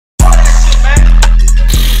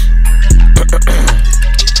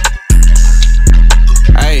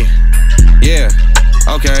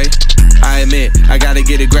admit, I gotta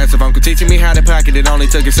get aggressive. Uncle teaching me how to pocket, it only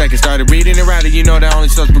took a second. Started reading and writing, you know that only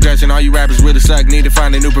starts progression. All you rappers really suck, need to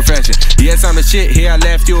find a new profession. Yes, I'm the shit, here I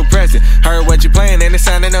left you a present. Heard what you playing and it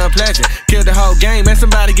sounded unpleasant. Killed the whole game, and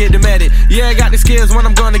somebody get the medic. Yeah, I got the skills when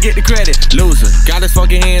I'm gonna get the credit. Loser, got his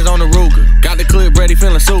fucking hands on the Ruger. Got the clip ready,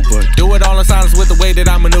 feeling super. Do it all in silence with the way that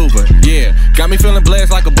I maneuver. Yeah, got me feeling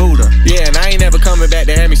blessed like a Buddha. Yeah, and I ain't never coming back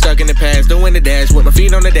to have me stuck in the past. Doing the dash with my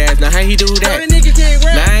feet on the dash. Now how he do that?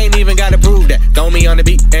 Now I ain't even gotta prove that. Throw me on the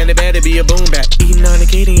beat and it better be a boom back. Eating on the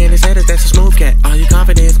kitty and his head, that's a smooth cat. All your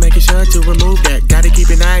confidence, making sure to remove that. Gotta keep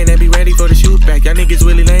an eye and be ready for the shoot back. Y'all niggas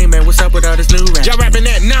really lame, man. What's up with all this new rap? Y'all rapping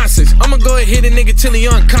that nonsense. I'ma go ahead hit a nigga till he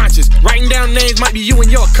unconscious. Writing down names might be you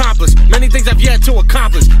and your accomplice. Many things I've yet to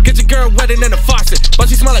accomplish. Get your girl wetter than a faucet, but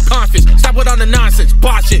she smell like pondfish. Stop with all the nonsense.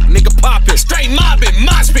 Bosh it, nigga pop it. Straight mobbing,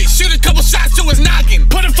 mosh pit. Shoot a couple shots to his noggin.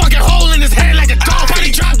 Put a fucking hole in his head like a dolphin.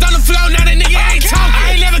 Body dropped on the floor, now that nigga ain't talking.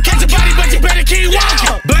 I ain't never catch a body, but you better keep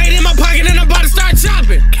walking. Blade in my pocket and I'm about to start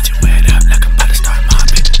chopping. Get your wet up like I'm about to start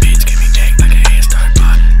mopping. Bitch, give me neck like a head start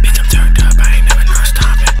pop. Bitch, I'm turned up, I ain't never not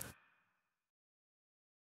stopping.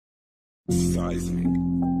 Seismic.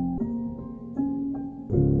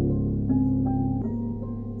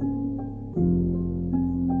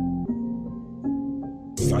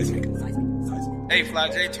 Hey, Fly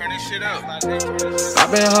J, turn this shit up.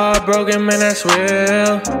 I've been heartbroken, man, that's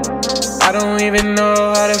real. I don't even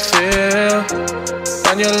know how to feel.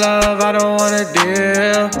 On your love, I don't wanna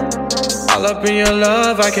deal. All up in your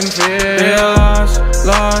love, I can feel.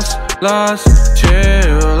 Lost,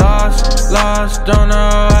 chill. Lost, don't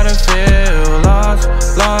know how to feel. Lost,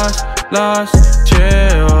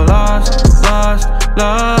 chill.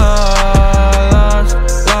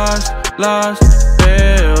 Lost,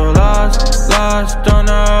 feel lost, don't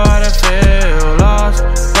know how to feel.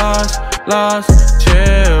 Lost,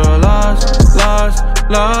 chill.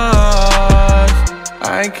 Lost.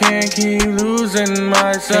 I can't keep losing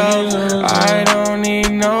myself. I don't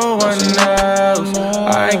need no one else.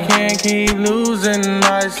 I can't keep losing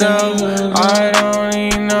myself. I don't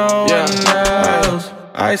need no one else.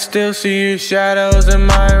 I still see your shadows in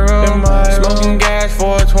my room. Smoking gas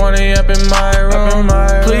 420 up in my room.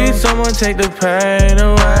 Please someone take the pain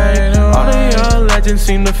away. All of your legends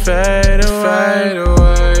seem to fade away.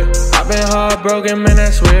 I've been heartbroken, man,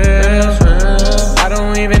 that's real. I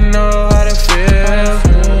don't even know how to feel.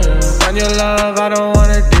 On your love, I don't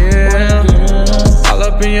wanna deal. All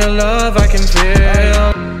up in your love, I can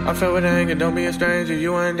feel. I felt with anger, don't be a stranger,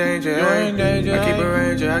 you are in danger. I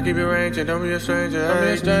keep it ranging, don't be a stranger.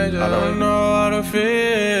 I don't know how to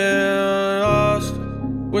feel. Lost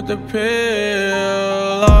with the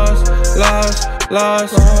pill.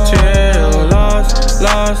 Lost, chill.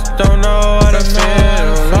 Lost, don't know how to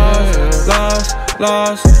feel.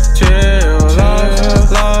 Lost, chill.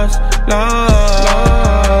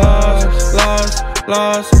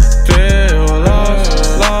 Lost, feel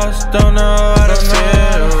lost, don't know how to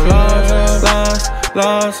feel.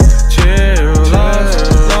 Lost, chill.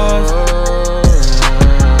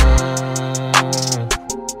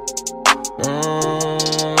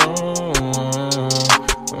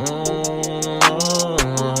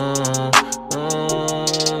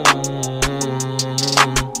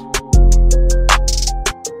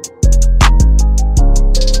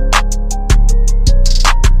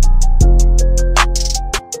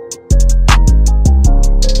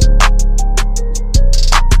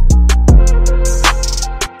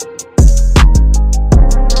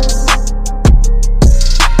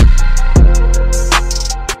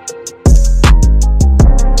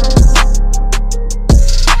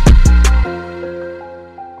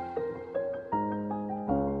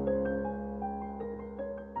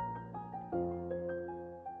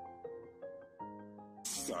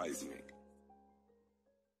 Seismic.